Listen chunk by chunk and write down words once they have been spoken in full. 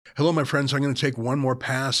Hello, my friends. I'm going to take one more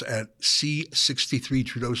pass at C-63,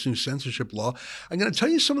 Trudeau's new censorship law. I'm going to tell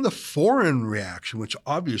you some of the foreign reaction, which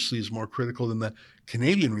obviously is more critical than the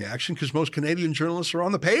Canadian reaction, because most Canadian journalists are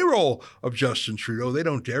on the payroll of Justin Trudeau. They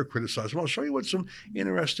don't dare criticize him. I'll show you what some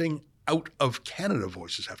interesting out of Canada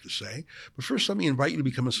voices have to say. But first, let me invite you to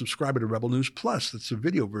become a subscriber to Rebel News Plus. That's the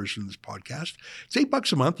video version of this podcast. It's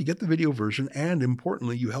 $8 a month. You get the video version. And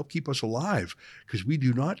importantly, you help keep us alive because we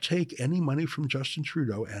do not take any money from Justin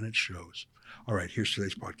Trudeau, and it shows. All right, here's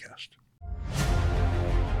today's podcast.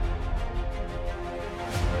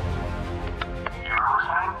 You're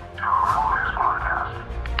listening to a Rebel News Podcast.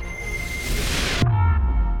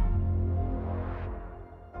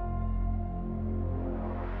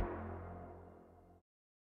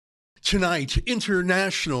 Tonight,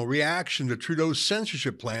 international reaction to Trudeau's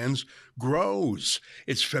censorship plans grows.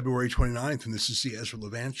 It's February 29th, and this is the EZRA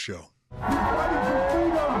LEVANT Show.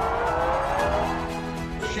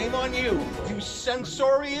 Shame on you, you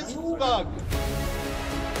censorious thug.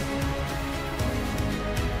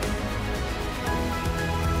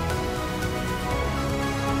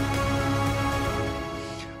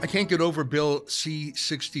 I can't get over Bill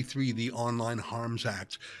C-63, the Online Harms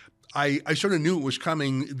Act. I sort of knew it was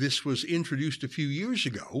coming. This was introduced a few years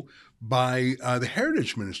ago by the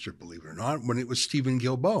Heritage Minister, believe it or not, when it was Stephen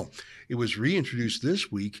Guilbeault. It was reintroduced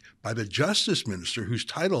this week by the Justice Minister, whose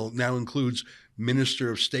title now includes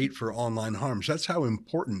Minister of State for Online Harms. That's how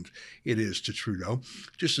important it is to Trudeau.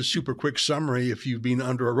 Just a super quick summary if you've been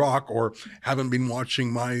under a rock or haven't been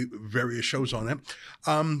watching my various shows on it.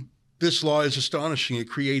 This law is astonishing. It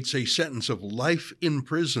creates a sentence of life in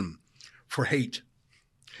prison for hate.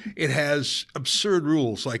 It has absurd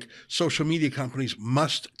rules like social media companies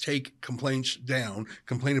must take complain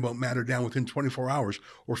about matter down within 24 hours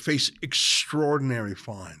or face extraordinary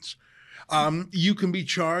fines. You can be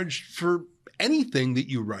charged for anything that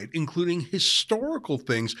you write, including historical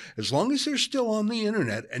things. As long as they're still on the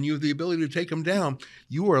internet and you have the ability to take them down,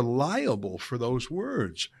 you are liable for those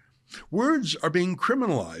words. Words are being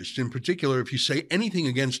criminalized. In particular, if you say anything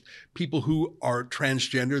against people who are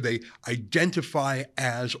transgender, they identify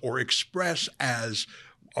as or express as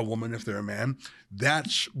a woman if they're a man.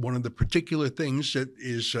 That's one of the particular things that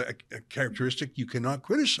is a characteristic you cannot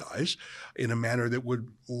criticize in a manner that would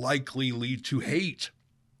likely lead to hate.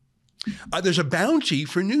 There's a bounty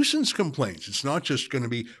for nuisance complaints. It's not just going to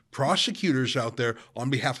be prosecutors out there on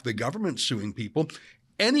behalf of the government suing people.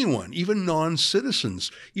 Anyone, even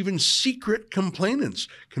non-citizens, even secret complainants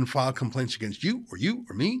can file complaints against you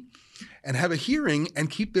or me and have a hearing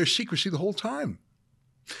and keep their secrecy the whole time.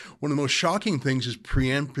 One of the most shocking things is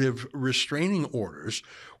preemptive restraining orders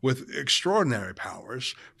with extraordinary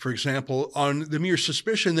powers. For example, on the mere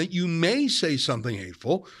suspicion that you may say something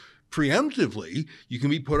hateful, preemptively, you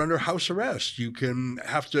can be put under house arrest. You can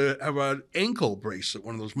have to have an ankle bracelet,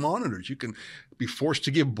 one of those monitors. You can be forced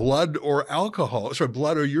to give blood or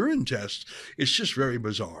urine tests. It's just very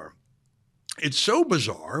bizarre. It's so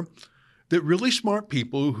bizarre that really smart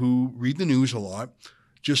people who read the news a lot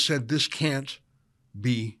just said this can't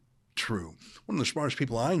be true. One of the smartest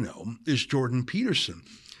people I know is Jordan Peterson,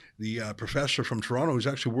 the professor from Toronto, who's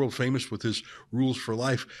actually world famous with his rules for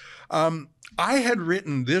life. I had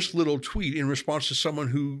written this little tweet in response to someone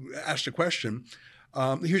who asked a question.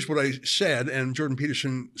 Here's what I said, and Jordan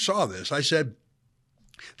Peterson saw this. I said,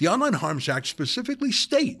 the Online Harms Act specifically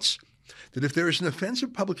states that if there is an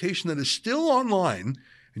offensive publication that is still online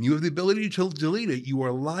and you have the ability to delete it, you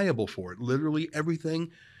are liable for it. Literally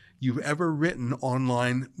everything you've ever written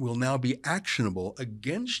online will now be actionable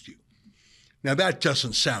against you. Now, that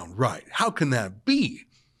doesn't sound right. How can that be?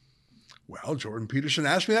 Well, Jordan Peterson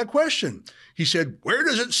asked me that question. He said, where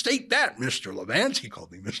does it state that, Mr. Levant? He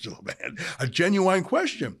called me Mr. Levant, a genuine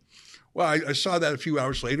question. Well, I saw that a few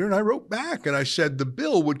hours later, and I wrote back, and I said the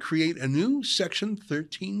bill would create a new Section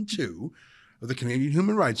 13.2 of the Canadian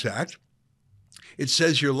Human Rights Act. It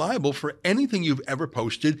says you're liable for anything you've ever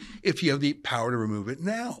posted if you have the power to remove it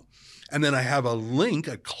now. And then I have a link,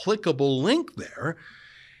 a clickable link there,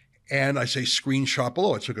 and I say screenshot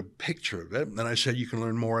below. I took a picture of it. And then I said, you can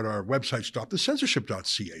learn more at our website,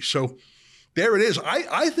 stopthecensorship.ca. So there it is.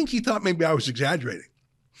 I think he thought maybe I was exaggerating.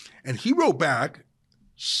 And he wrote back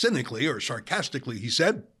cynically or sarcastically. He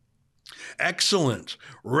said, excellent.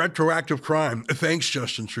 Retroactive crime. Thanks,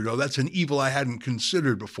 Justin Trudeau. That's an evil I hadn't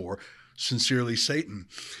considered before. Sincerely, Satan.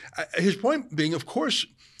 His point being, of course,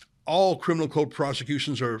 all criminal code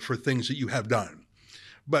prosecutions are for things that you have done.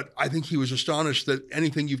 But I think he was astonished that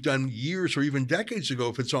anything you've done years or even decades ago,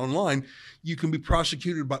 if it's online, you can be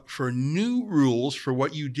prosecuted for new rules for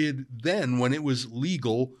what you did then when it was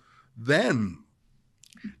legal then.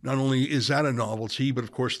 Not only is that a novelty, but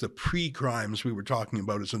of course the pre-crimes we were talking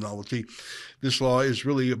about is a novelty. This law is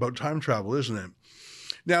really about time travel, isn't it?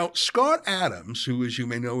 Now, Scott Adams, who, as you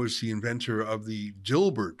may know, is the inventor of the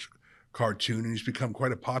Dilbert cartoon, and he's become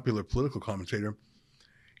quite a popular political commentator,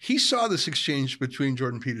 he saw this exchange between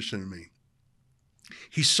Jordan Peterson and me.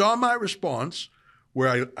 He saw my response,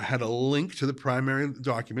 where I had a link to the primary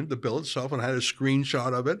document, the bill itself, and I had a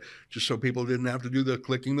screenshot of it, just so people didn't have to do the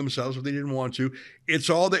clicking themselves if they didn't want to.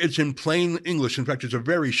 It's in plain English. In fact, it's a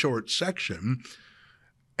very short section.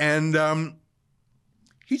 And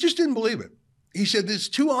he just didn't believe it. He said, it's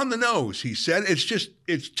too on the nose. He said,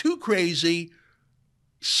 it's too crazy.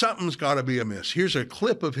 Something's got to be amiss. Here's a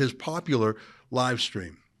clip of his popular live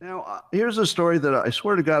stream. Now, here's a story that I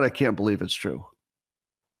swear to God, I can't believe it's true.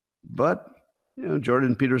 But,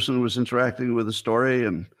 Jordan Peterson was interacting with the story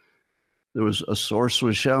and there was a source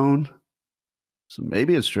was shown. So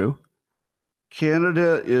maybe it's true.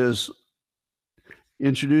 Canada is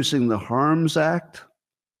introducing the Harms Act,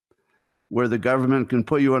 where the government can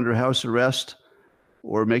put you under house arrest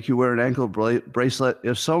or make you wear an ankle bracelet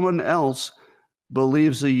if someone else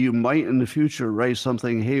believes that you might in the future write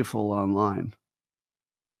something hateful online.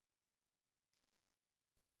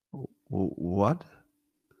 What?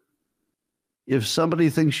 If somebody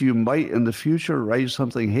thinks you might in the future write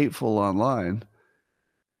something hateful online,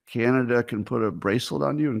 Canada can put a bracelet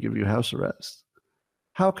on you and give you house arrest.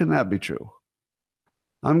 How can that be true?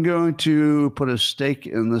 I'm going to put a stake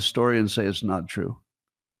in this story and say it's not true,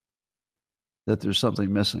 that there's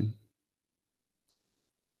something missing.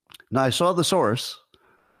 Now, I saw the source,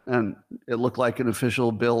 and it looked like an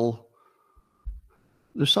official bill.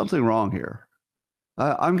 There's something wrong here.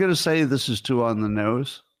 I'm going to say this is too on the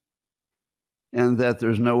nose, and that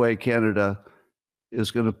there's no way Canada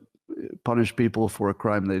is going to punish people for a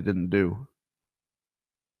crime they didn't do.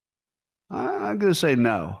 I'm going to say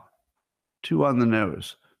no. Too on the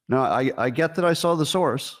nose. Now, I get that I saw the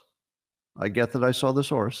source.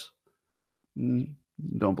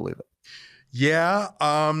 Don't believe it. Yeah.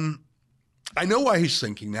 I know why he's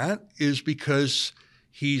thinking that is because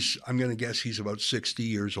I'm going to guess he's about 60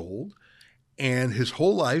 years old. And his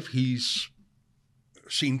whole life, he's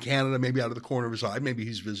seen Canada maybe out of the corner of his eye. Maybe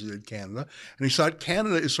he's visited Canada. And he thought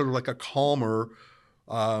Canada is sort of like a calmer,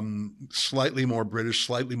 slightly more British,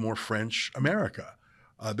 slightly more French America.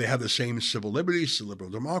 They have the same civil liberties,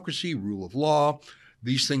 liberal democracy, rule of law.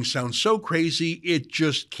 These things sound so crazy, it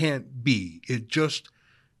just can't be. It just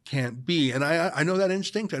can't be. And I know that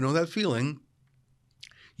instinct. I know that feeling.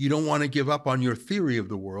 You don't want to give up on your theory of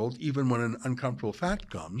the world, even when an uncomfortable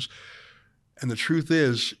fact comes. And the truth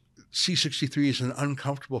is, C-63 is an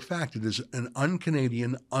uncomfortable fact. It is an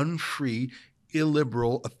un-Canadian, unfree,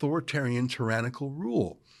 illiberal, authoritarian, tyrannical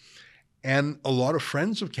rule. And a lot of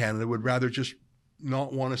friends of Canada would rather just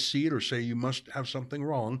not want to see it or say you must have something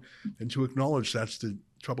wrong than to acknowledge that's the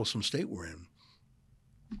troublesome state we're in.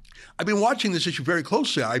 I've been watching this issue very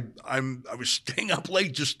closely. I was staying up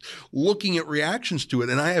late just looking at reactions to it,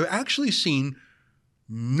 and I have actually seen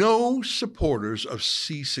no supporters of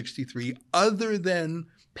C-63 other than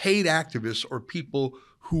paid activists or people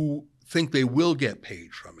who think they will get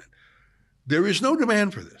paid from it. There is no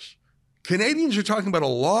demand for this. Canadians are talking about a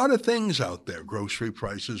lot of things out there: grocery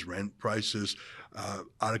prices, rent prices,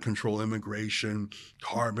 out of control immigration,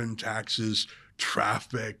 carbon taxes,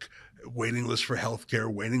 traffic, waiting lists for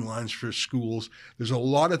healthcare, waiting lines for schools. There's a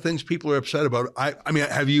lot of things people are upset about. I mean,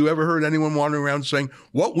 have you ever heard anyone wandering around saying,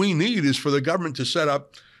 what we need is for the government to set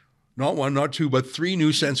up not one, not two, but 3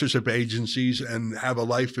 new censorship agencies and have a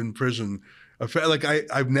life in prison? Like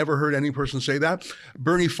I've never heard any person say that.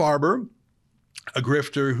 Bernie Farber, a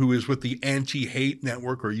grifter who is with the anti-hate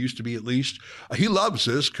network, or used to be at least, he loves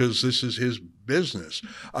this because this is his business.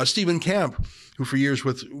 Stephen Camp, who for years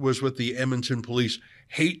was with the Edmonton Police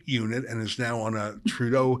Hate Unit and is now on a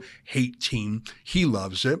Trudeau hate team, he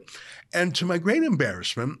loves it. And to my great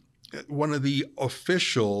embarrassment, one of the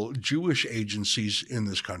official Jewish agencies in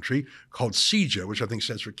this country, called CEJA, which I think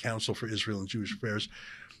stands for Council for Israel and Jewish Affairs,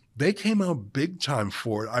 they came out big time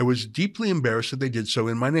for it. I was deeply embarrassed that they did so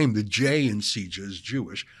in my name. The J in CEJA is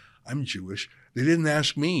Jewish. I'm Jewish. They didn't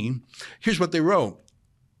ask me. Here's what they wrote.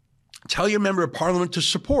 Tell your member of parliament to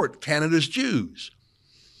support Canada's Jews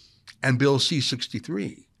and Bill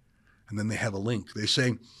C-63. And then they have a link. They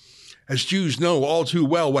say, as Jews know all too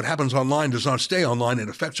well, what happens online does not stay online. It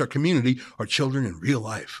affects our community, our children in real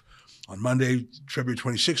life. On Monday, February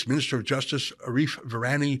 26th, Minister of Justice Arif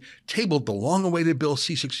Virani tabled the long-awaited Bill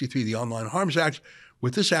C-63, the Online Harms Act.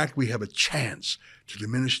 With this act, we have a chance to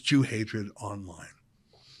diminish Jew hatred online.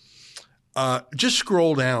 Just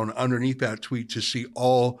scroll down underneath that tweet to see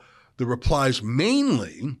all the replies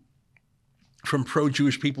mainly from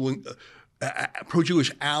pro-Jewish people,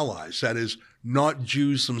 pro-Jewish allies, that is, not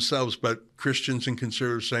Jews themselves, but Christians and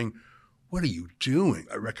conservatives saying, what are you doing?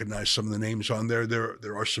 I recognize some of the names on there.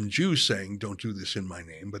 There are some Jews saying, don't do this in my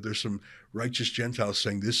name, but there's some righteous Gentiles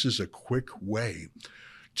saying this is a quick way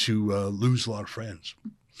to lose a lot of friends.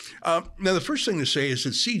 Now, the first thing to say is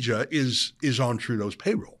that CEJA is on Trudeau's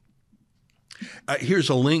payroll. Here's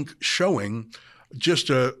a link showing just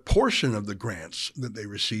a portion of the grants that they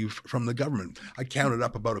receive from the government. I counted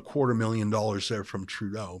up about $250,000 there from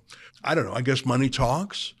Trudeau. I don't know, I guess money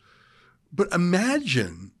talks. But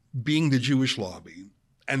imagine being the Jewish lobby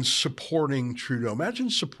and supporting Trudeau. Imagine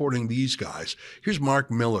supporting these guys. Here's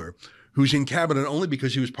Mark Miller, who's in cabinet only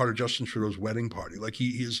because he was part of Justin Trudeau's wedding party. Like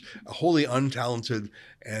he is a wholly untalented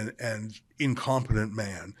and incompetent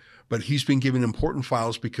man, but he's been given important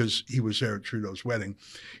files because he was there at Trudeau's wedding.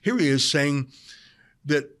 Here he is saying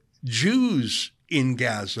that Jews in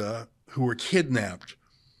Gaza who were kidnapped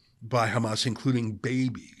by Hamas, including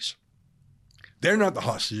babies, they're not the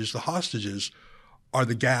hostages. The hostages are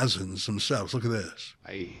the Gazans themselves. Look at this.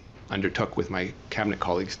 I undertook with my cabinet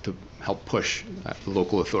colleagues to help push the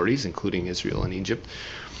local authorities, including Israel and Egypt,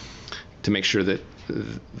 to make sure that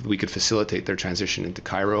we could facilitate their transition into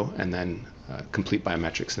Cairo and then complete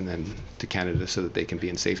biometrics and then to Canada so that they can be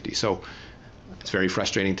in safety. So it's very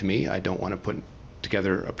frustrating to me. I don't want to put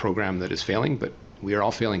together a program that is failing, but we are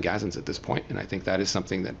all failing Gazans at this point, and I think that is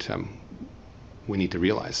something that we need to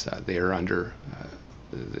realize. They are under,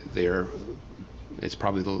 it's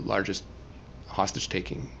probably the largest hostage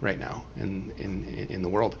taking right now in the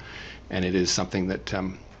world, and it is something that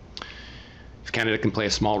if Canada can play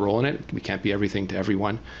a small role in it, we can't be everything to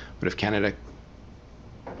everyone, but if Canada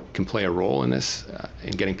can play a role in this,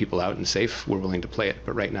 in getting people out and safe, we're willing to play it.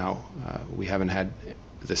 But right now, we haven't had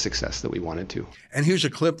the success that we wanted to. And here's a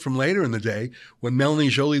clip from later in the day when Melanie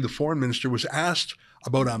Joly, the foreign minister, was asked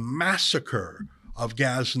about a massacre of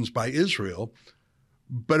Gazans by Israel,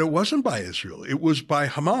 but it wasn't by Israel. It was by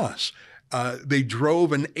Hamas. They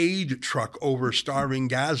drove an aid truck over starving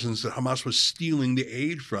Gazans that Hamas was stealing the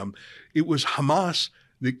aid from. It was Hamas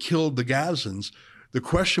that killed the Gazans. The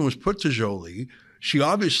question was put to Joly. She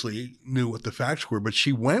obviously knew what the facts were, but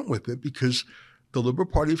she went with it because the Liberal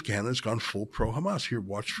Party of Canada has gone full pro-Hamas. Here,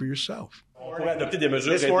 watch for yourself.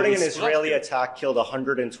 This morning, an Israeli attack killed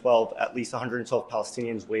at least 112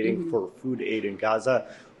 Palestinians waiting for food aid in Gaza.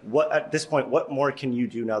 At this point, what more can you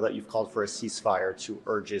do now that you've called for a ceasefire to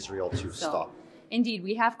urge Israel to stop? Indeed,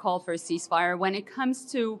 we have called for a ceasefire. When it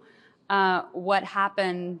comes to what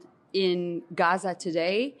happened in Gaza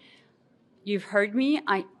today, you've heard me.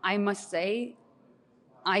 I must say,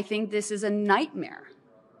 I think this is a nightmare.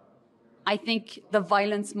 I think the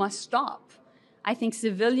violence must stop. I think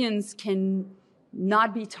civilians can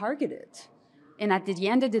not be targeted. And at the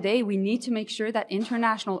end of the day, we need to make sure that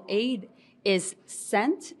international aid is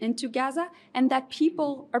sent into Gaza and that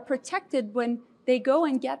people are protected when they go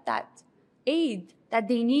and get that aid that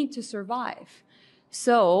they need to survive.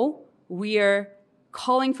 So we are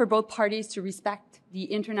calling for both parties to respect the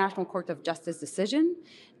International Court of Justice decision,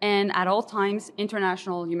 and at all times,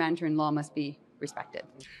 international humanitarian law must be respected.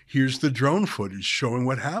 Here's the drone footage showing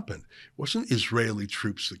what happened. It wasn't Israeli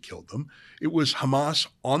troops that killed them. It was Hamas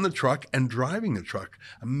on the truck and driving the truck.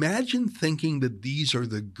 Imagine thinking that these are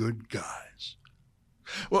the good guys.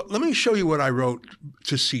 Well, let me show you what I wrote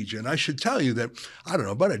to CEJA. And I should tell you that, I don't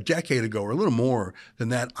know, about a decade ago or a little more than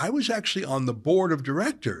that, I was actually on the board of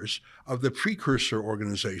directors of the precursor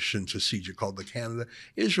organization to CEJA called the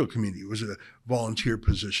Canada-Israel Community. It was a volunteer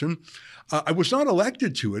position. I was not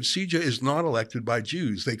elected to it. CEJA is not elected by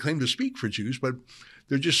Jews. They claim to speak for Jews, but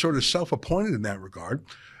they're just sort of self-appointed in that regard.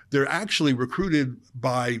 They're actually recruited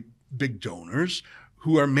by big donors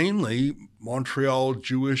who are mainly Montreal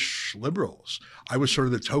Jewish liberals. I was sort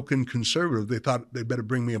of the token conservative. They thought they'd better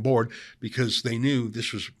bring me aboard because they knew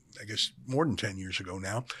this was, I guess, more than 10 years ago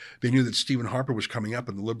now. They knew that Stephen Harper was coming up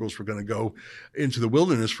and the liberals were going to go into the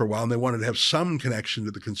wilderness for a while, and they wanted to have some connection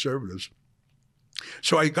to the conservatives.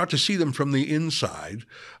 So I got to see them from the inside.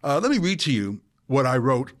 Let me read to you what I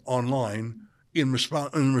wrote online in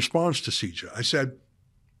response to CEJA. I said,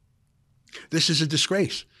 "This is a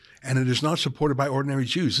disgrace. And it is not supported by ordinary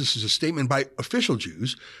Jews. This is a statement by official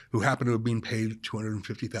Jews who happen to have been paid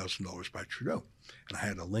 $250,000 by Trudeau." And I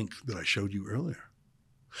had a link that I showed you earlier.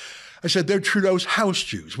 I said, they're Trudeau's house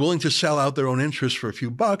Jews, willing to sell out their own interests for a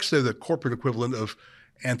few bucks. They're the corporate equivalent of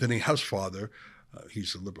Anthony Housefather.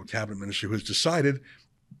 He's the Liberal cabinet minister who has decided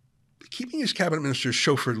keeping his cabinet minister's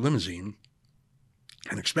chauffeured limousine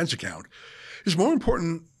and expense account is more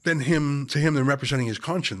important to him than representing his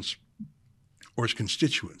conscience or his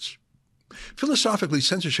constituents. Philosophically,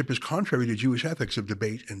 censorship is contrary to Jewish ethics of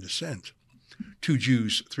debate and dissent. 2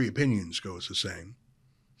 Jews, 3 opinions goes the saying.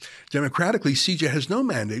 Democratically, CIJA has no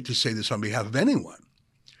mandate to say this on behalf of anyone.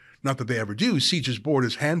 Not that they ever do. CIJA's board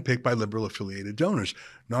is handpicked by liberal-affiliated donors,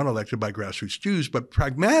 not elected by grassroots Jews, but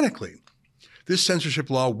pragmatically, this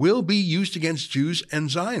censorship law will be used against Jews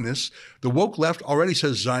and Zionists. The woke left already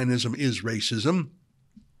says Zionism is racism.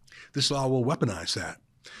 This law will weaponize that.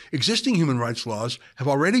 Existing human rights laws have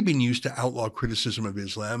already been used to outlaw criticism of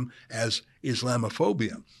Islam as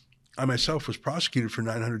Islamophobia. I myself was prosecuted for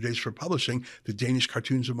 900 days for publishing the Danish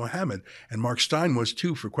cartoons of Mohammed, and Mark Stein was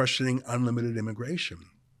too for questioning unlimited immigration.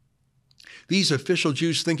 These official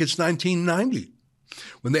Jews think it's 1990,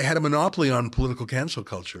 when they had a monopoly on political cancel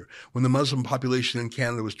culture, when the Muslim population in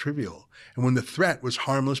Canada was trivial, and when the threat was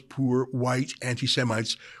harmless, poor, white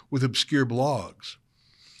anti-Semites with obscure blogs.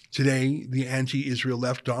 Today, the anti-Israel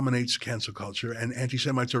left dominates cancel culture, and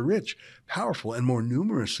anti-Semites are rich, powerful, and more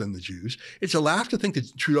numerous than the Jews. It's a laugh to think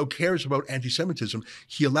that Trudeau cares about anti-Semitism.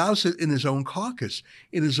 He allows it in his own caucus,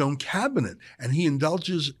 in his own cabinet, and he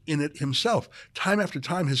indulges in it himself. Time after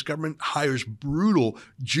time, his government hires brutal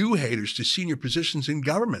Jew haters to senior positions in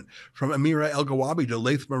government, from Amira El-Gawabi to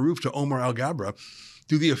Laith Marouf to Omar Al-Gabra.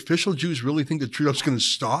 Do the official Jews really think that Trudeau's going to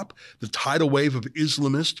stop the tidal wave of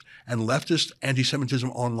Islamist and leftist anti-Semitism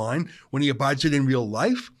online when he abides it in real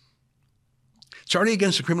life? It's already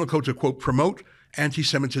against the criminal code to, quote, promote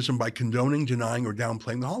anti-Semitism by condoning, denying, or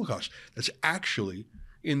downplaying the Holocaust. That's actually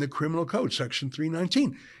in the criminal code, section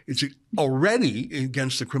 319. It's already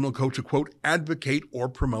against the criminal code to, quote, advocate or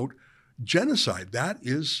promote genocide. That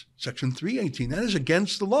is section 318. That is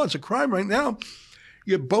against the law. It's a crime right now.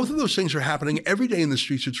 Yet both of those things are happening every day in the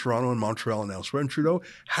streets of Toronto and Montreal and elsewhere, and Trudeau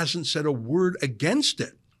hasn't said a word against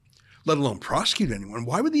it, let alone prosecute anyone.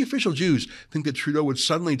 Why would the official Jews think that Trudeau would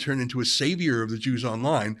suddenly turn into a savior of the Jews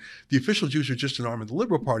online? The official Jews are just an arm of the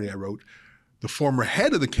Liberal Party, I wrote. The former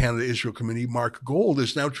head of the Canada-Israel Committee, Mark Gold,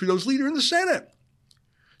 is now Trudeau's leader in the Senate.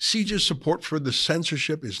 CIJA's support for the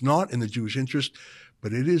censorship is not in the Jewish interest,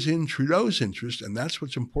 but it is in Trudeau's interest, and that's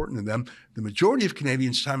what's important to them. The majority of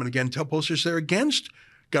Canadians, time and again, tell pollsters they're against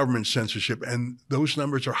government censorship, and those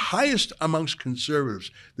numbers are highest amongst conservatives,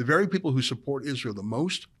 the very people who support Israel the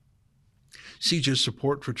most. CIJA's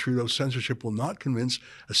support for Trudeau's censorship will not convince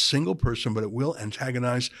a single person, but it will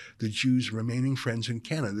antagonize the Jews' remaining friends in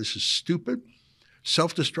Canada. This is stupid,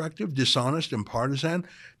 self-destructive, dishonest, and partisan.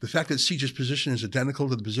 The fact that CIJA's position is identical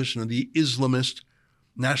to the position of the Islamist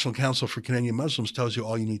National Council for Canadian Muslims tells you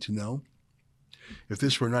all you need to know. If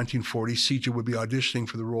this were 1940, CIJA would be auditioning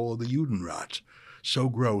for the role of the Judenrat. So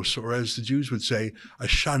gross, or as the Jews would say, a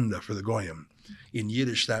shanda for the Goyim. In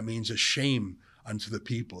Yiddish, that means a shame unto the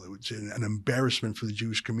people. It would say an embarrassment for the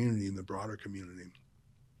Jewish community and the broader community.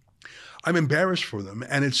 I'm embarrassed for them,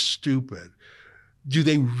 and it's stupid. Do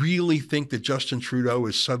they really think that Justin Trudeau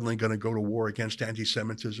is suddenly going to go to war against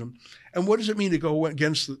anti-Semitism? And what does it mean to go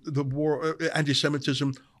against the war,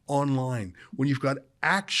 anti-Semitism online, when you've got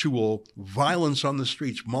actual violence on the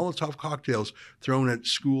streets, Molotov cocktails thrown at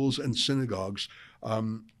schools and synagogues,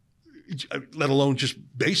 let alone just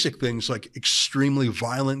basic things like extremely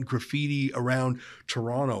violent graffiti around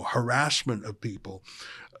Toronto, harassment of people,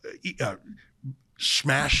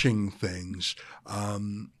 smashing things,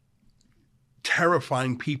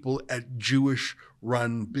 terrifying people at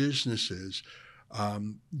Jewish-run businesses,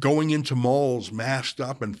 going into malls masked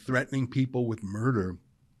up and threatening people with murder.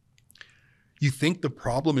 You think the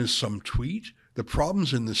problem is some tweet? The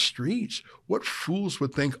problem's in the streets. What fools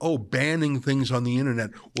would think, oh, banning things on the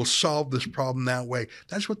internet will solve this problem that way?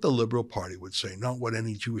 That's what the Liberal Party would say, not what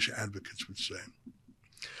any Jewish advocates would say.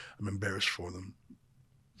 I'm embarrassed for them.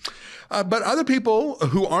 But other people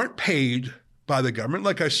who aren't paid by the government,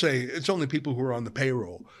 like I say, it's only people who are on the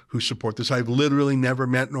payroll who support this. I've literally never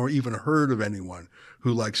met nor even heard of anyone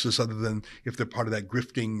who likes this other than if they're part of that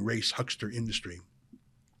grifting race huckster industry.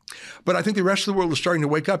 But I think the rest of the world is starting to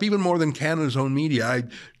wake up, even more than Canada's own media. I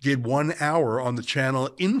did 1 hour on the channel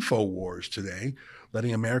InfoWars today,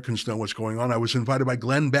 letting Americans know what's going on. I was invited by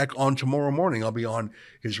Glenn Beck on tomorrow morning. I'll be on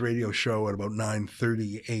his radio show at about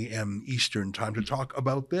 9:30 a.m. Eastern time to talk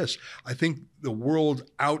about this. I think the world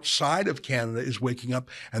outside of Canada is waking up,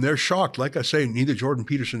 and they're shocked. Like I say, neither Jordan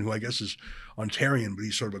Peterson, who I guess is Ontarian, but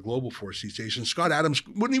he's sort of a global force these days, and Scott Adams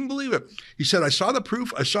wouldn't even believe it. He said, I saw the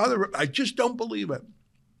proof. I just don't believe it.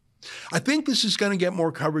 I think this is going to get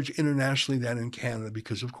more coverage internationally than in Canada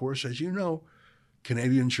because, of course, as you know,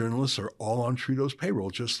 Canadian journalists are all on Trudeau's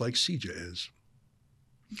payroll, just like CIJA is.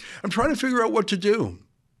 I'm trying to figure out what to do.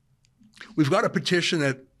 We've got a petition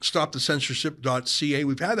at stopthecensorship.ca.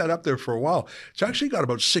 We've had that up there for a while. It's actually got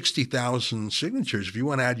about 60,000 signatures. If you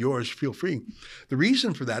want to add yours, feel free. The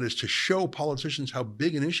reason for that is to show politicians how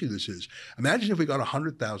big an issue this is. Imagine if we got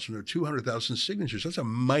 100,000 or 200,000 signatures. That's a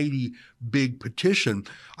mighty big petition.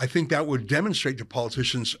 I think that would demonstrate to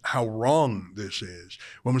politicians how wrong this is.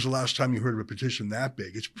 When was the last time you heard of a petition that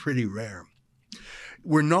big? It's pretty rare.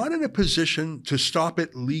 We're not in a position to stop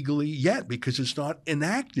it legally yet because it's not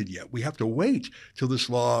enacted yet. We have to wait till this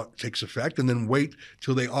law takes effect and then wait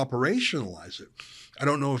till they operationalize it. I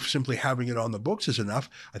don't know if simply having it on the books is enough.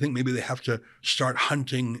 I think maybe they have to start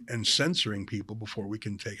hunting and censoring people before we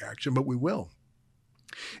can take action, but we will.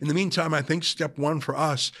 In the meantime, I think step one for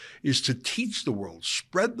us is to teach the world,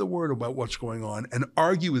 spread the word about what's going on, and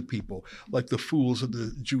argue with people like the fools at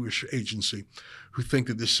the Jewish Agency who think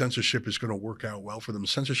that this censorship is going to work out well for them.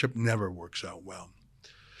 Censorship never works out well.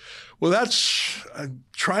 Well, I'm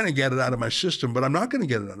trying to get it out of my system, but I'm not going to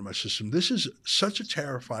get it out of my system. This is such a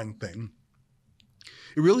terrifying thing.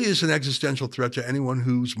 It really is an existential threat to anyone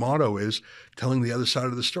whose motto is telling the other side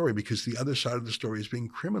of the story, because the other side of the story is being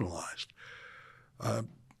criminalized.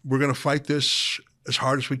 We're going to fight this as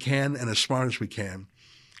hard as we can and as smart as we can.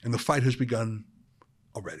 And the fight has begun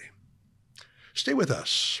already. Stay with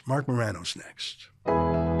us. Mark Morano's next.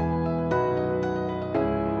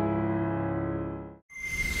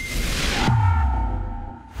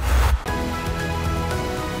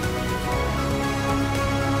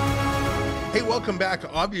 Hey, welcome back.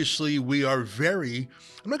 Obviously, we are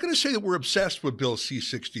I'm not going to say that we're obsessed with Bill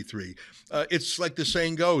C-63. It's like the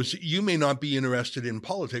saying goes, you may not be interested in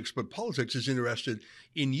politics, but politics is interested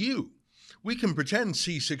in you. We can pretend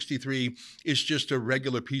C-63 is just a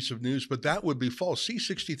regular piece of news, but that would be false.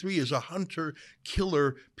 C-63 is a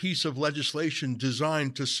hunter-killer piece of legislation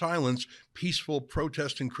designed to silence peaceful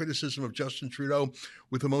protest and criticism of Justin Trudeau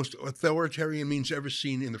with the most authoritarian means ever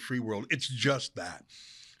seen in the free world. It's just that.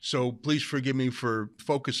 So please forgive me for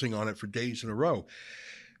focusing on it for days in a row.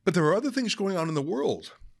 But there are other things going on in the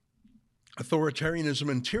world. Authoritarianism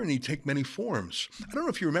and tyranny take many forms. I don't know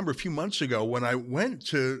if you remember a few months ago when I went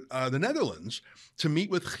to the Netherlands to meet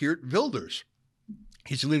with Geert Wilders.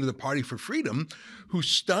 He's the leader of the Party for Freedom, who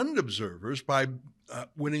stunned observers by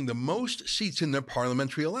winning the most seats in their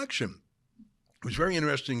parliamentary election. It was very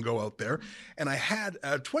interesting to go out there. And I had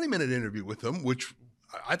a 20-minute interview with him, which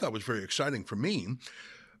I thought was very exciting for me.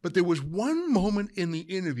 But there was one moment in the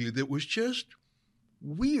interview that was just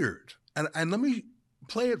weird. And let me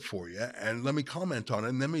play it for you and let me comment on it.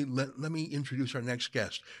 And let me introduce our next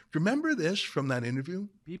guest. Remember this from that interview?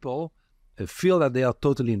 People feel that they are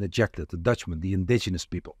totally neglected, the Dutchmen, the indigenous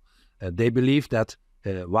people. They believe that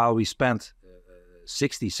while we spend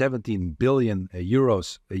 17 billion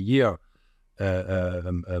euros a year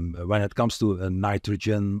when it comes to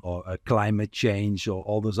nitrogen or climate change or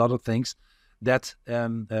all those other things, that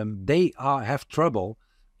they have trouble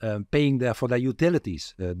paying for their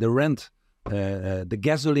utilities, the rent, the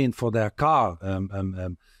gasoline for their car,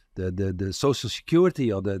 the social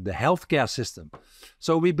security or the healthcare system.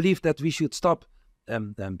 So we believe that we should stop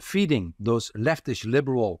feeding those leftish,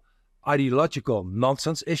 liberal, ideological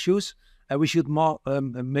nonsense issues, and we should more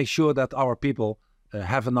make sure that our people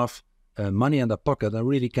have enough money in their pocket and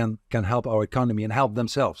really can help our economy and help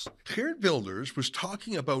themselves. Geert Wilders was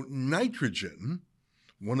talking about nitrogen,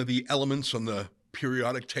 one of the elements on the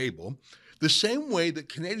periodic table, the same way that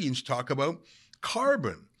Canadians talk about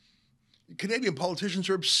carbon. Canadian politicians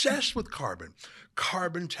are obsessed with carbon.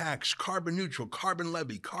 Carbon tax, carbon neutral, carbon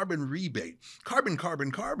levy, carbon rebate, carbon.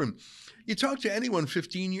 You talk to anyone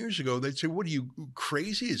 15 years ago, they'd say, what are you,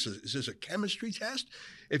 crazy? Is this a chemistry test?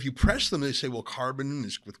 If you press them, they say, well, carbon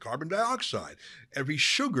is with carbon dioxide. Every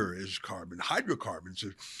sugar is carbon, hydrocarbons,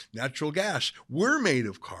 natural gas. We're made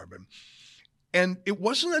of carbon. And it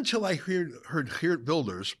wasn't until I heard Geert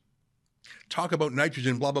Wilders talk about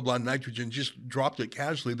nitrogen, blah, blah, blah, nitrogen, just dropped it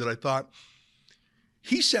casually, that I thought,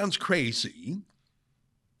 he sounds crazy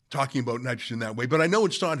talking about nitrogen that way, but I know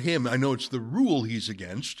it's not him. I know it's the rule he's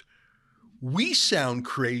against. We sound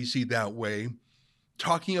crazy that way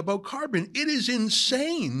talking about carbon. It is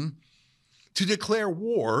insane to declare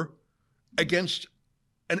war against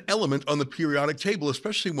an element on the periodic table,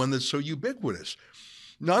 especially one that's so ubiquitous.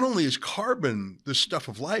 Not only is carbon the stuff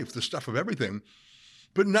of life, the stuff of everything,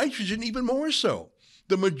 but nitrogen even more so.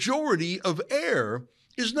 The majority of air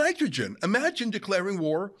is nitrogen. Imagine declaring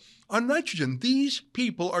war on nitrogen. These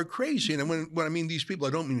people are crazy. And when I mean these people, I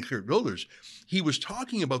don't mean Geert Wilders. He was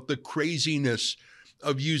talking about the craziness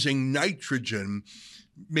of using nitrogen,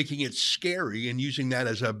 making it scary and using that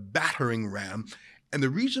as a battering ram. And the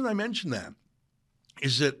reason I mention that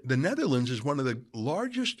is that the Netherlands is one of the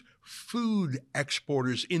largest food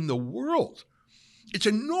exporters in the world. It's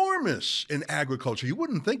enormous in agriculture. You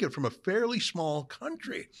wouldn't think it from a fairly small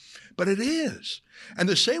country, but it is. And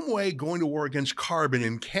the same way going to war against carbon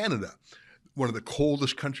in Canada, one of the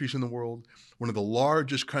coldest countries in the world, one of the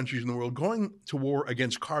largest countries in the world, going to war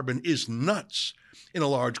against carbon is nuts in a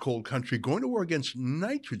large cold country. Going to war against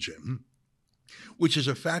nitrogen, which is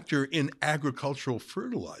a factor in agricultural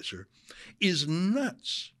fertilizer, is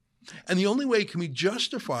nuts. And the only way it can be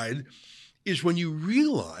justified is when you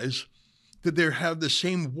realize that they have the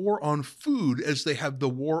same war on food as they have the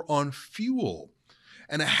war on fuel.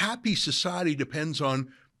 And a happy society depends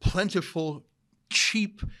on plentiful,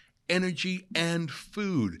 cheap energy and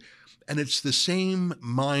food. And it's the same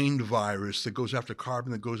mind virus that goes after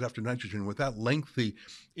carbon, that goes after nitrogen. With that lengthy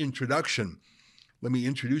introduction, let me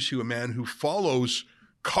introduce you a man who follows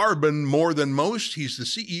carbon more than most. He's the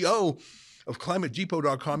CEO of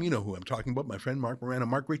ClimateDepot.com. You know who I'm talking about, my friend Mark Morano.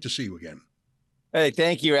 Mark, great to see you again. Hey,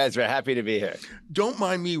 thank you, Ezra. Happy to be here. Don't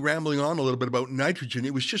mind me rambling on a little bit about nitrogen.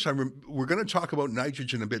 It was just, we're going to talk about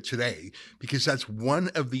nitrogen a bit today because that's one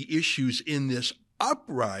of the issues in this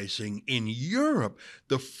uprising in Europe,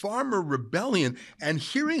 the farmer rebellion. And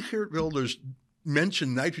hearing Geert Wilders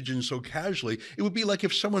mention nitrogen so casually, it would be like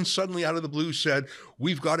if someone suddenly out of the blue said,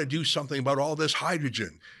 we've got to do something about all this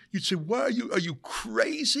hydrogen. You'd say, what, are you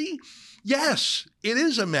crazy? Yes, it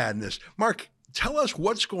is a madness. Mark, tell us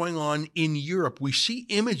what's going on in Europe. We see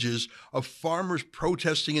images of farmers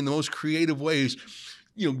protesting in the most creative ways,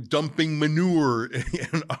 dumping manure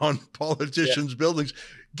on politicians' buildings.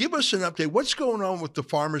 Give us an update. What's going on with the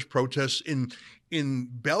farmers' protests in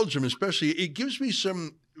Belgium, especially? It gives me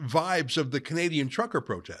some vibes of the Canadian trucker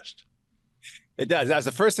protest. It does. That's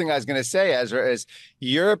the first thing I was going to say, Ezra, is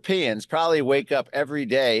Europeans probably wake up every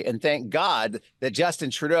day and thank God that Justin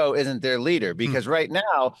Trudeau isn't their leader, because right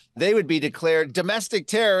now they would be declared domestic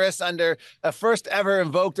terrorists under a first ever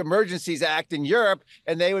invoked Emergencies Act in Europe,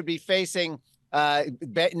 and they would be facing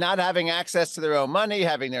not having access to their own money,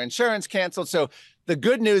 having their insurance canceled. So the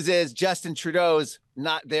good news is Justin Trudeau's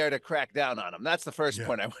not there to crack down on them. That's the first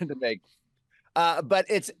point I wanted to make. But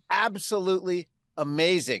it's absolutely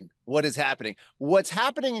amazing what is happening. What's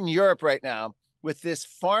happening in Europe right now with this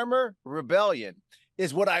farmer rebellion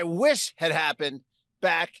is what I wish had happened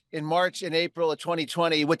back in March and April of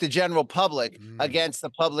 2020 with the general public against the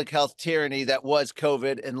public health tyranny that was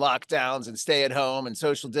COVID and lockdowns and stay at home and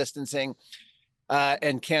social distancing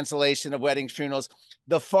and cancellation of weddings, funerals.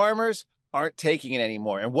 The farmers aren't taking it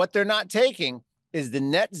anymore. And what they're not taking is the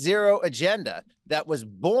net zero agenda that was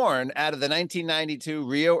born out of the 1992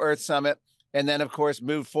 Rio Earth Summit, and then, of course,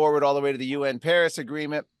 moved forward all the way to the UN Paris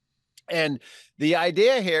Agreement. And the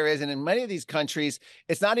idea here is, and in many of these countries,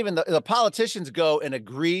 it's not even the politicians go and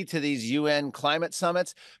agree to these UN climate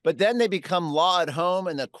summits, but then they become law at home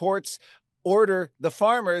and the courts order the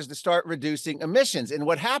farmers to start reducing emissions. And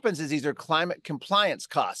what happens is these are climate compliance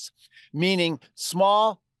costs, meaning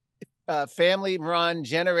small family-run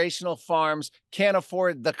generational farms can't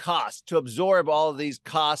afford the cost to absorb all of these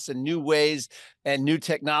costs and new ways and new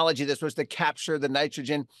technology that's supposed to capture the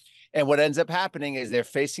nitrogen. And what ends up happening is they're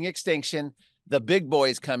facing extinction. The big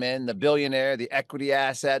boys come in, the billionaire, the equity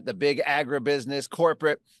asset, the big agribusiness,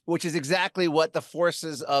 corporate, which is exactly what the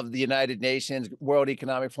forces of the United Nations, World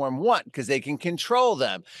Economic Forum want, because they can control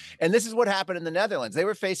them. And this is what happened in the Netherlands. They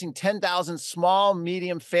were facing 10,000 small,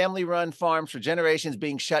 medium, family-run farms for generations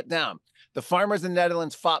being shut down. The farmers in the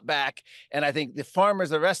Netherlands fought back, and I think the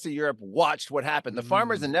farmers, the rest of Europe, watched what happened. The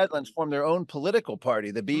farmers in the Netherlands formed their own political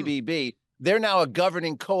party, the BBB. They're now a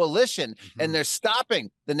governing coalition, and they're stopping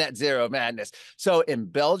the net zero madness. So in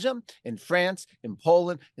Belgium, in France, in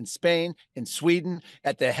Poland, in Spain, in Sweden,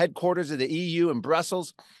 at the headquarters of the EU in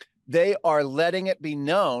Brussels, they are letting it be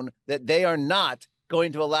known that they are not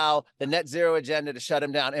going to allow the net zero agenda to shut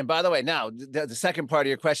them down. And by the way, now the second part of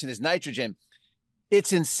your question is nitrogen.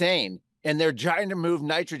 It's insane. And they're trying to move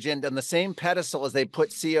nitrogen on the same pedestal as they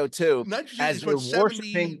put CO2 nitrogen as is the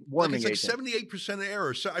worshiping warming it's like agent. 78%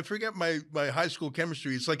 error. So I forget my high school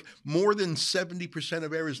chemistry. It's like more than 70%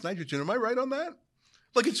 of air is nitrogen. Am I right on that?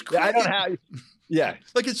 Like it's crazy. I don't have. Yeah,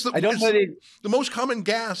 like it's the most common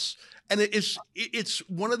gas, and it's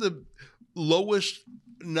one of the lowest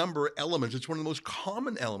number elements. It's one of the most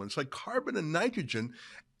common elements, like carbon, nitrogen,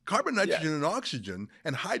 and oxygen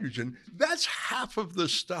and hydrogen. That's half of the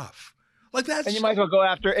stuff. Like that's, and you might as well go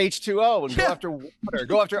after H2O and go after water,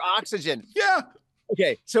 go after oxygen. Yeah.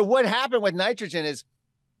 Okay. So what happened with nitrogen is,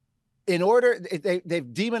 in order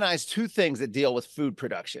they've demonized two things that deal with food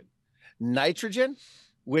production: nitrogen,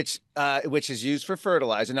 which is used for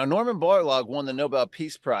fertilizer. Now, Norman Borlaug won the Nobel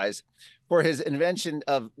Peace Prize for his invention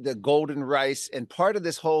of the golden rice. And part of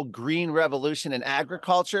this whole green revolution in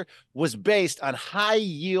agriculture was based on high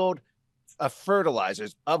yield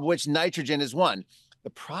fertilizers, of which nitrogen is one.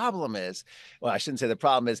 The problem is, well, I shouldn't say the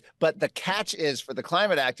problem is, but the catch is for the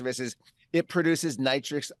climate activists is it produces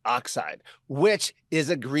nitrous oxide, which is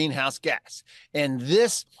a greenhouse gas. And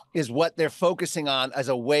this is what they're focusing on as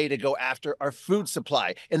a way to go after our food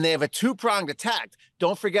supply. And they have a two-pronged attack.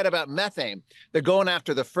 Don't forget about methane. They're going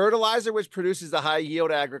after the fertilizer, which produces the high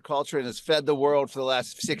yield agriculture and has fed the world for the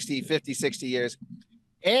last 50, 60 years.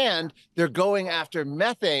 And they're going after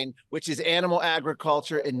methane, which is animal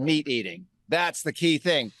agriculture and meat eating. That's the key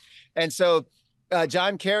thing. And so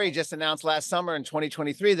John Kerry just announced last summer in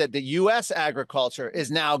 2023 that the U.S. agriculture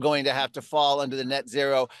is now going to have to fall under the net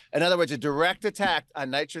zero. In other words, a direct attack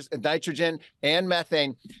on nitrogen and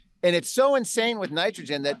methane. And it's so insane with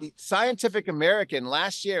nitrogen that the Scientific American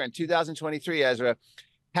last year in 2023, Ezra,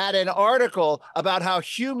 had an article about how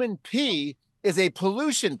human pee is a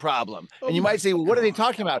pollution problem. And you might say, well, what are they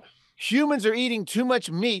talking about? Humans are eating too much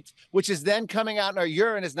meat, which is then coming out in our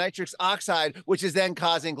urine as nitrous oxide, which is then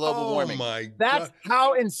causing global warming. That's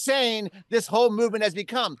how insane this whole movement has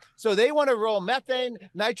become. So they want to roll methane,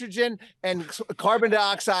 nitrogen, and carbon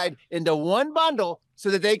dioxide into one bundle so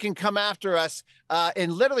that they can come after us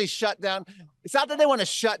and literally shut down. It's not that they want to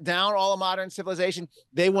shut down all of modern civilization.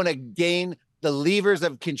 They want to gain the levers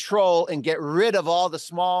of control and get rid of all the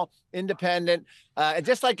small, independent, and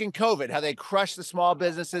just like in COVID, how they crush the small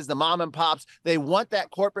businesses, the mom and pops, they want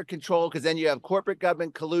that corporate control because then you have corporate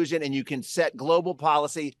government collusion and you can set global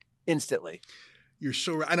policy instantly. You're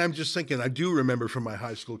so right. And I'm just thinking, I do remember from my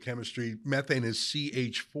high school chemistry, methane is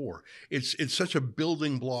CH4. It's such a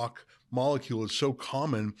building block molecule. It's so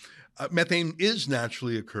common. Methane is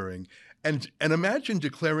naturally occurring. And imagine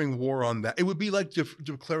declaring war on that. It would be like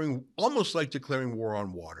almost like declaring war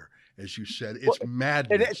on water, as you said. It's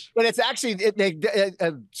madness. But it's actually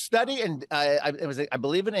a study, and it was, I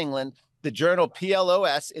believe, in England, the journal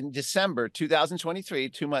PLOS in December 2023,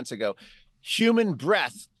 2 months ago. Human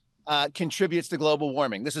breath contributes to global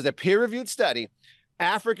warming. This is a peer-reviewed study.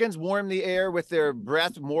 Africans warm the air with their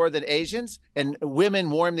breath more than Asians, and women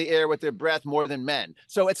warm the air with their breath more than men.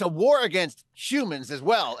 So it's a war against humans as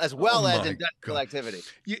well as industrial activity.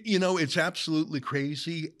 You know, it's absolutely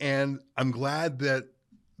crazy. And I'm glad that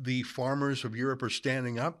the farmers of Europe are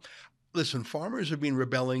standing up. Listen, farmers have been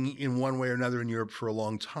rebelling in one way or another in Europe for a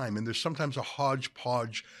long time, and there's sometimes a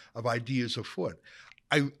hodgepodge of ideas afoot.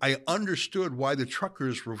 I understood why the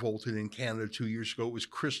truckers revolted in Canada 2 years ago. It was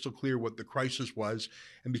crystal clear what the crisis was.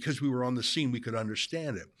 And because we were on the scene, we could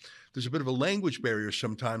understand it. There's a bit of a language barrier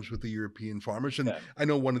sometimes with the European farmers. And I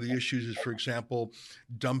know one of the issues is, for example,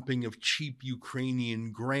 dumping of cheap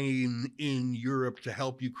Ukrainian grain in Europe to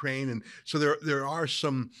help Ukraine. And so there are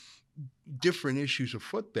some different issues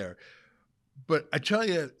afoot there. But I tell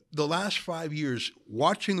you, the last 5 years,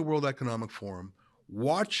 watching the World Economic Forum,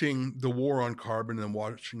 watching the war on carbon and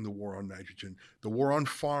watching the war on nitrogen, the war on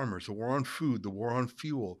farmers, the war on food, the war on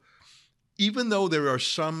fuel, even though there are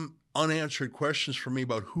some unanswered questions for me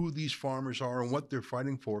about who these farmers are and what they're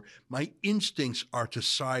fighting for, my instincts are to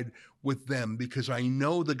side with them because I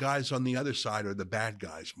know the guys on the other side are the bad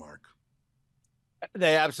guys, Mark.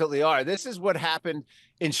 They absolutely are. This is what happened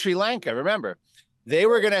in Sri Lanka. Remember, they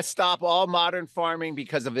were going to stop all modern farming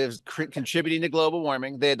because of it contributing to global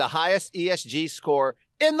warming. They had the highest ESG score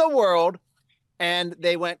in the world, and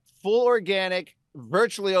they went full organic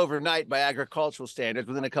virtually overnight by agricultural standards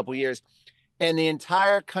within a couple of years, and the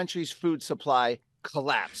entire country's food supply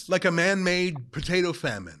collapsed. Like a man-made potato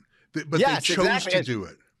famine, but yes, they chose exactly. to do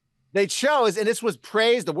it. They chose, and this was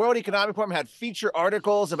praised. The World Economic Forum had feature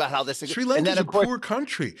articles about how this. Sri Lanka is a poor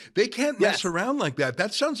country. They can't mess around like that.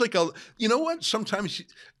 That sounds like you know what? Sometimes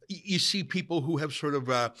you see people who have sort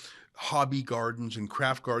of hobby gardens and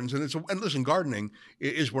craft gardens, and listen, gardening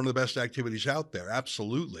is one of the best activities out there,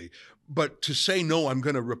 absolutely. But to say no, I'm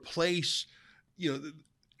going to replace,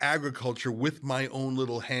 agriculture with my own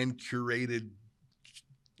little hand curated,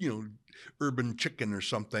 urban chicken or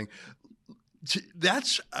something.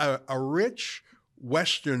 That's a rich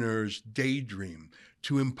Westerner's daydream.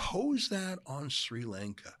 To impose that on Sri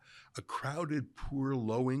Lanka, a crowded, poor,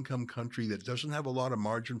 low-income country that doesn't have a lot of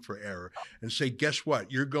margin for error, and say, guess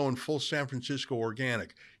what? You're going full San Francisco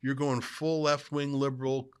organic. You're going full left-wing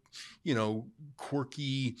liberal,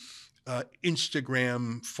 quirky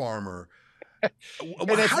Instagram farmer.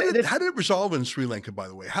 How did it resolve in Sri Lanka, by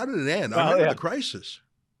the way? How did it end? I remember the crisis.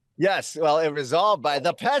 Yes, well, it resolved by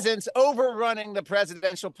the peasants overrunning the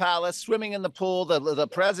presidential palace, swimming in the pool. The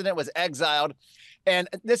president was exiled. And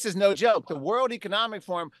this is no joke. The World Economic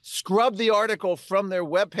Forum scrubbed the article from their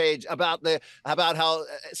webpage about how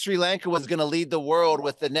Sri Lanka was going to lead the world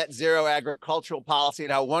with the net zero agricultural policy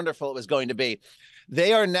and how wonderful it was going to be.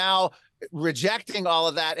 They are now rejecting all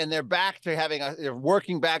of that, and they're back to they're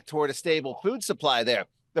working back toward a stable food supply there.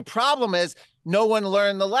 The problem is no one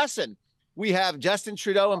learned the lesson. We have Justin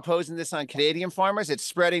Trudeau imposing this on Canadian farmers. It's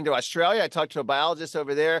spreading to Australia. I talked to a biologist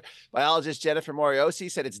over there. Biologist Jennifer Moriosi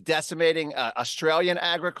said it's decimating Australian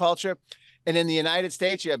agriculture. And in the United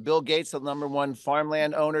States, you have Bill Gates, the #1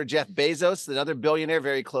 farmland owner, Jeff Bezos, another billionaire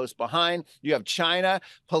very close behind. You have China,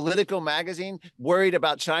 Politico magazine, worried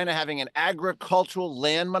about China having an agricultural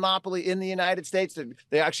land monopoly in the United States.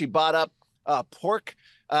 They actually bought up pork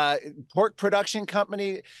production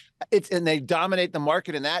company. And they dominate the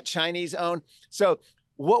market in that, Chinese owned. So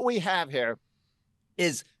what we have here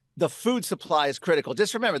is the food supply is critical.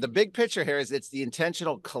 Just remember, the big picture here is it's the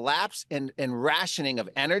intentional collapse and rationing of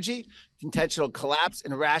energy, intentional collapse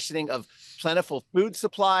and rationing of plentiful food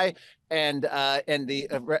supply, and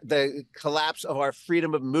the collapse of our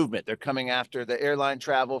freedom of movement. They're coming after the airline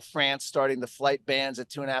travel, France starting the flight bans at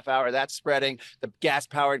 2.5 hours. That's spreading. The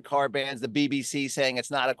gas-powered car bans, the BBC saying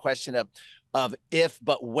it's not a question of if,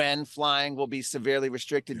 but when flying will be severely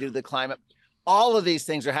restricted due to the climate. All of these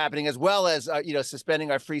things are happening, as well as,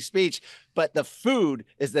 suspending our free speech. But the food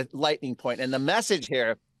is the lightning point. And the message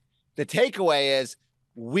here, the takeaway is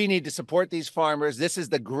we need to support these farmers. This is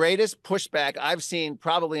the greatest pushback I've seen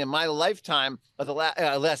probably in my lifetime of the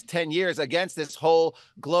last 10 years against this whole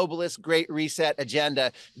globalist Great Reset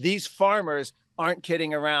agenda. These farmers aren't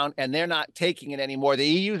kidding around, and they're not taking it anymore. The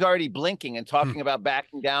EU is already blinking and talking about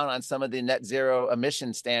backing down on some of the net zero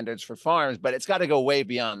emission standards for farms, but it's got to go way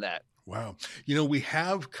beyond that. Wow. We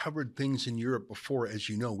have covered things in Europe before. As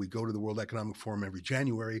you know, we go to the World Economic Forum every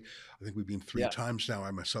January. I think we've been three times now. I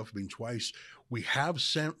myself have been twice. We have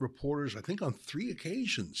sent reporters, I think on 3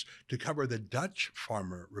 occasions, to cover the Dutch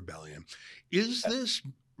farmer rebellion. Is this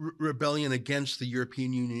rebellion against the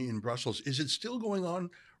European Union in Brussels, is it still going on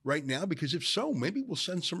right now? Because if so, maybe we'll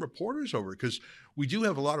send some reporters over, because we do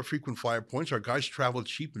have a lot of frequent flyer points. Our guys travel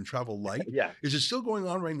cheap and travel light. Is it still going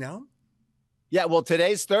on right now? Yeah, well,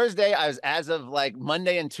 today's Thursday. As of like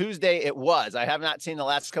Monday and Tuesday, it was. I have not seen the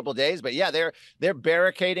last couple of days, but yeah, they're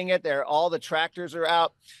barricading it. All the tractors are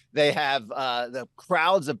out. They have the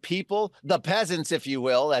crowds of people, the peasants, if you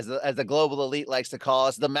will, as the global elite likes to call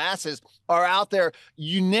us. The masses are out there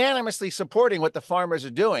unanimously supporting what the farmers are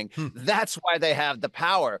doing. That's why they have the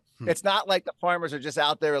power. It's not like the farmers are just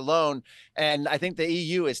out there alone. And I think the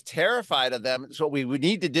EU is terrified of them. So what we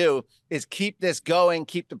need to do is keep this going,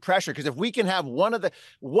 keep the pressure. Because if we can have one of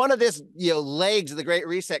this legs of the Great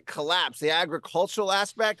Reset collapse, the agricultural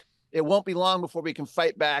aspect, it won't be long before we can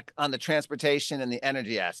fight back on the transportation and the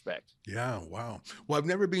energy aspect. Yeah, wow. Well, I've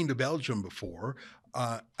never been to Belgium before.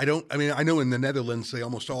 I know in the Netherlands, they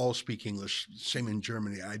almost all speak English, same in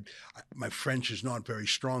Germany. My French is not very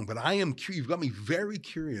strong, but I am curious. You've got me very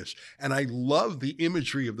curious. And I love the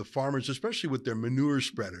imagery of the farmers, especially with their manure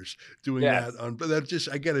spreaders doing that. But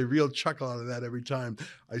I get a real chuckle out of that every time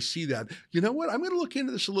I see that. You know what? I'm going to look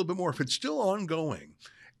into this a little bit more. If it's still ongoing,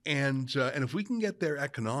 and if we can get there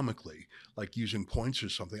economically, like using points or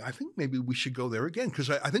something, I think maybe we should go there again, because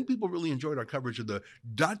I think people really enjoyed our coverage of the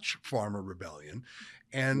Dutch farmer rebellion.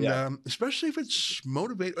 And especially if it's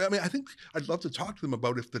motivated. I mean, I think I'd love to talk to them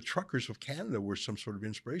about if the truckers of Canada were some sort of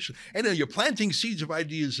inspiration. And you're planting seeds of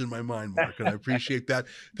ideas in my mind, Mark, and I appreciate that.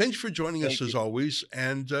 Thanks for joining us as always.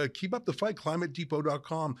 And keep up the fight.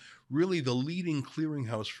 ClimateDepot.com, really the leading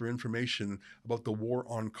clearinghouse for information about the war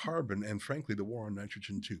on carbon and, frankly, the war on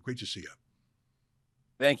nitrogen, too. Great to see you.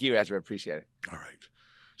 Thank you, Ezra. Appreciate it. All right.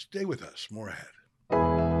 Stay with us. More ahead.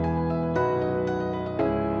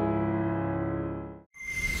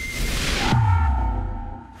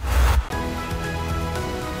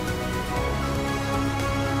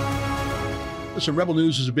 Listen, Rebel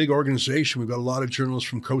News is a big organization. We've got a lot of journalists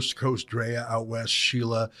from coast to coast. Drea out west,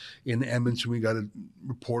 Sheila in Edmonton. We got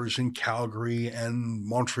reporters in Calgary and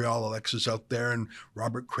Montreal. Alexa's out there, and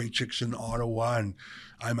Robert Krachik's in Ottawa, and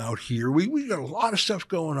I'm out here. We got a lot of stuff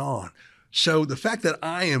going on. So the fact that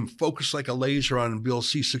I am focused like a laser on Bill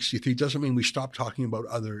C-63 doesn't mean we stop talking about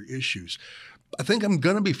other issues. I think I'm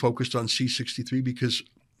going to be focused on C-63 because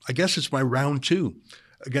I guess it's my round 2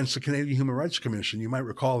 against the Canadian Human Rights Commission. You might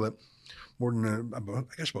recall that more than, I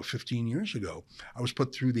guess, about 15 years ago. I was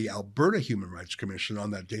put through the Alberta Human Rights Commission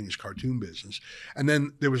on that Danish cartoon business. And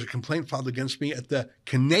then there was a complaint filed against me at the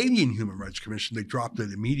Canadian Human Rights Commission. They dropped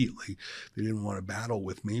it immediately. They didn't want to battle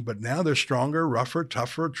with me. But now they're stronger, rougher,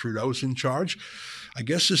 tougher. Trudeau's in charge. I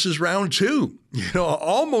guess this is round two.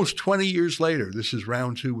 Almost 20 years later, this is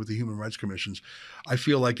round two with the Human Rights Commissions. I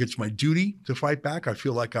feel like it's my duty to fight back. I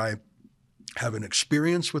feel like I have an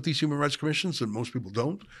experience with these human rights commissions that most people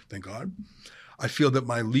don't, thank God. I feel that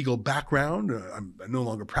my legal background, I no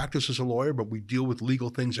longer practice as a lawyer, but we deal with legal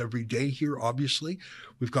things every day here, obviously.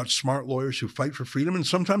 We've got smart lawyers who fight for freedom and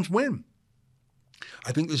sometimes win.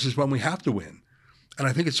 I think this is when we have to win. And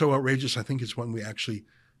I think it's so outrageous, I think it's when we actually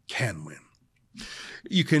can win.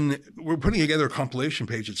 We're putting together a compilation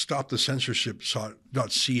page at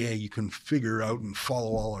stopthecensorship.ca. You can figure out and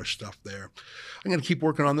follow all our stuff there. I'm going to keep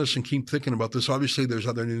working on this and keep thinking about this. Obviously, there's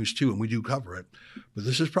other news too, and we do cover it. But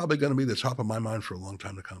this is probably going to be the top of my mind for a long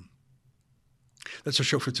time to come. That's our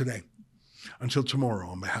show for today. Until tomorrow,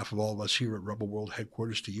 on behalf of all of us here at Rebel World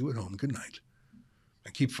Headquarters, to you at home, good night.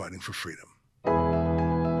 And keep fighting for freedom.